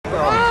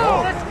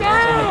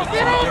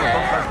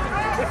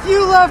if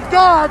you love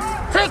God,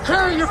 take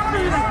care of your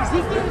freedom.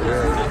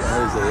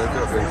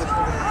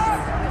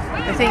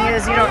 The thing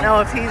is, you don't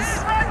know if he's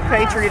a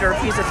patriot or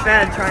if he's a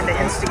Fed trying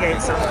to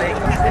instigate something.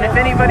 And if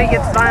anybody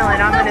gets violent,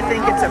 I'm going to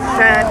think it's a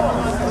Fed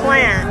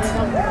plant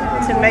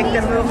to make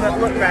the movement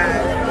look bad.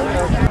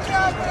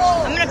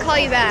 I'm going to call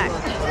you back.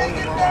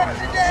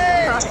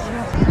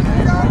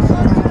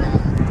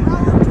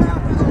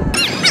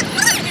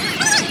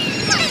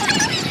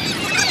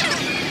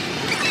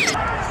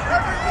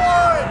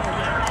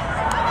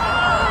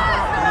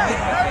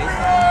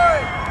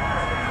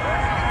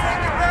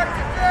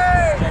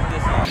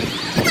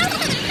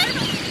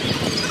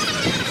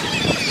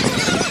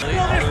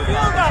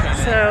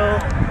 So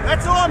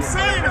that's all I'm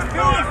saying is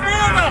fill the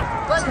field up.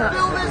 Let's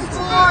fill this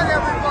lawn,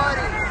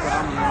 everybody.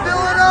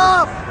 Fill it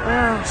up.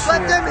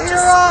 Let them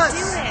hear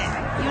us.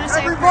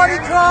 Everybody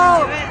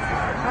come.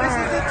 This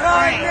is the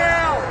time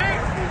now.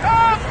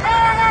 Come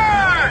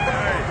forward.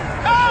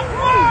 Come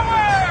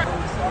forward.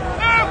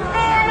 Move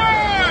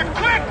forward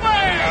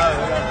quickly.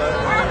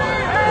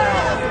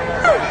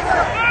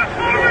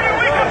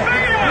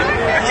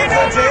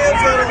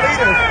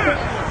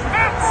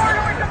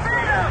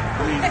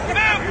 Move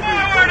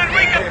forward and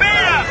we can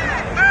beat them.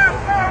 Move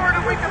forward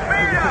and we can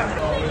beat them.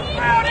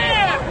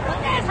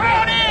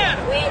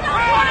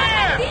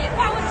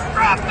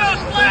 Drop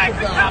those flags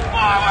and come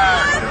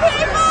forward!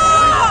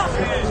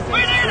 We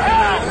need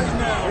help!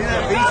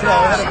 Come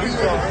forward!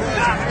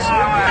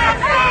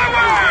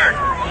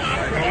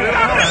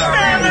 Don't just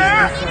stand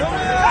there!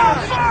 Come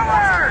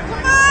forward!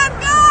 Come on,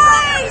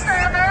 guys!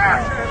 Stand there!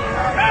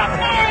 Come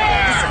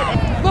forward!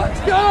 Let's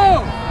go!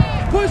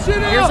 Push it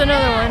up! here's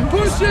another one.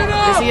 Push it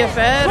up! Is he a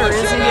Fed or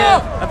is he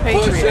a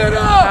patriot? Push it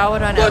up! How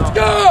would I know? Let's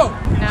go! No,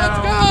 Let's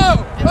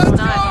go! it's Let's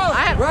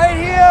not. go! Right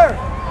here!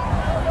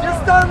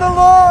 Just on the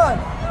lawn!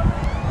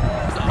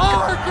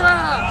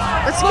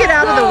 Let's get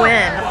out of the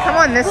wind. Come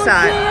on this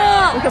side.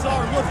 Look, they're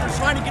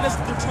trying to get us.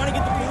 They're trying to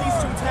get the police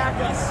to attack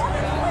us.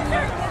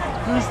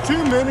 There's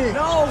too many.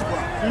 No,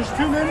 there's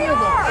too many of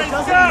them. It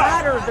doesn't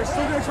matter. They're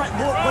still gonna try.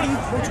 Look,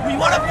 we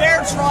want a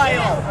fair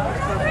trial.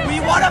 We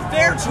want a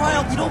fair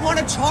trial. We don't want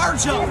to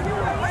charge them.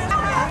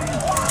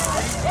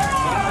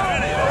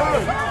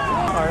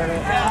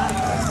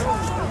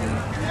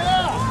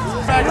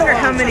 I wonder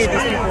how many of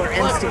these people are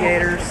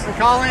instigators.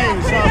 Colleen,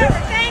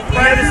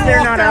 Notice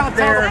they're not out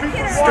there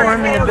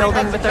storming the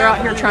building, but they're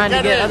out here trying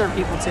to get other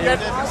people to.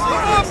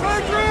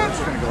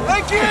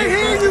 I can't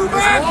hear you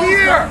back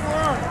here.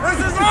 This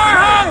is our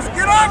house.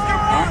 Get off your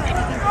phone.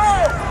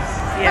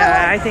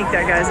 Yeah, I think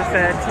that guy's a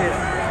Fed too.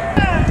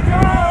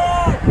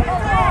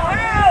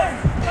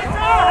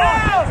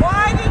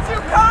 Why did you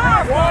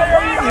come? Why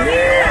are you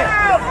here?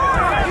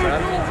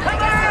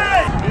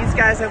 These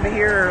guys over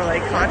here are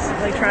like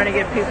constantly trying to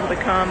get people to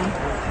come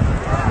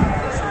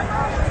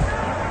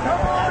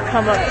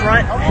up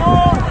front. Come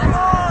on!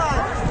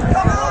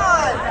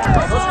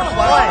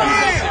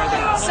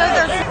 So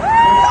they're...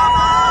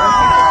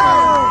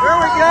 There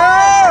we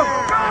go!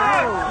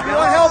 You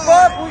want help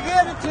up? We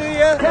get it to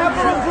you.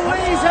 Capitol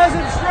Police has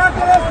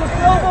instructed us to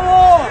fill the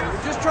lawn.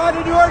 We're just trying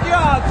to do our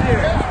jobs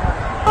here.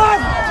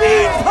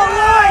 Be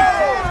polite!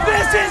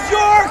 This is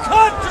your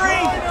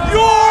country!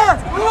 Your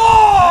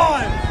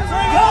lawn!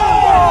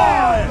 Come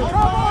on!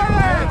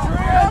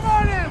 Come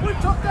on in! We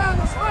took down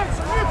the swing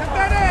so you can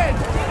get in!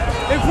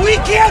 If we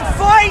can't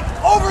fight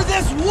over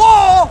this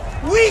wall,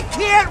 we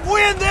can't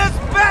win this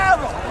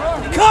battle!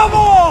 Come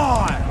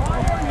on!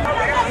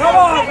 Come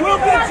on, we'll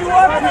get you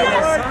up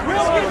here!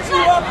 We'll get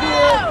you up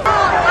here!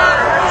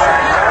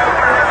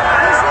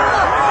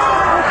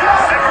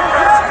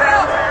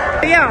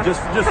 Yeah, Just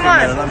come a on.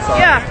 minute, I'm sorry.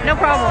 Yeah, no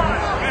problem.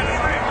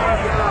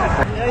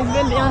 He's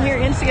been down here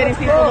instigating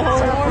people the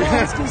whole war.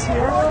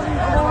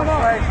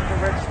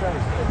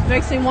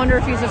 Makes me wonder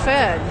if he's a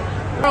Fed.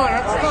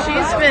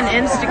 She's been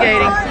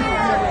instigating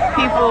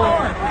people.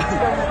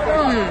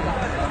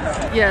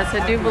 Yes, I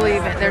do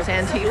believe it. There's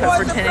Antifa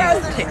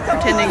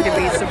pretending to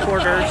be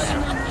supporters.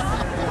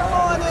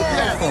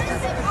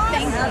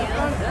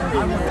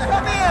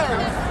 Come in!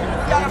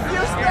 Got a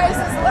few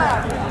spaces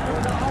left!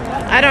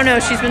 I don't know.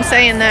 She's been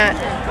saying that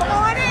Come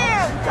on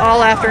in!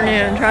 all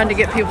afternoon, trying to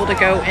get people to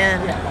go in.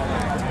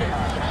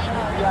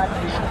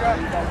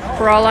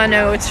 For all I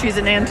know, she's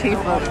an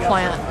Antifa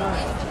plant.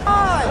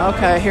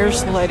 Okay,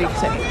 here's the lady.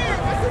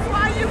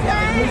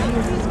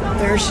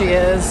 There she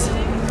is.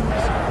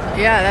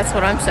 Yeah, that's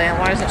what I'm saying.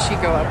 Why doesn't she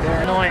go up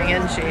there? Annoying,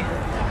 isn't she?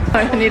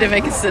 I need to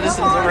make a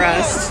citizen's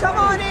arrest. Come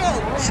on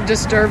in! She's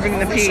disturbing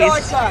the peace.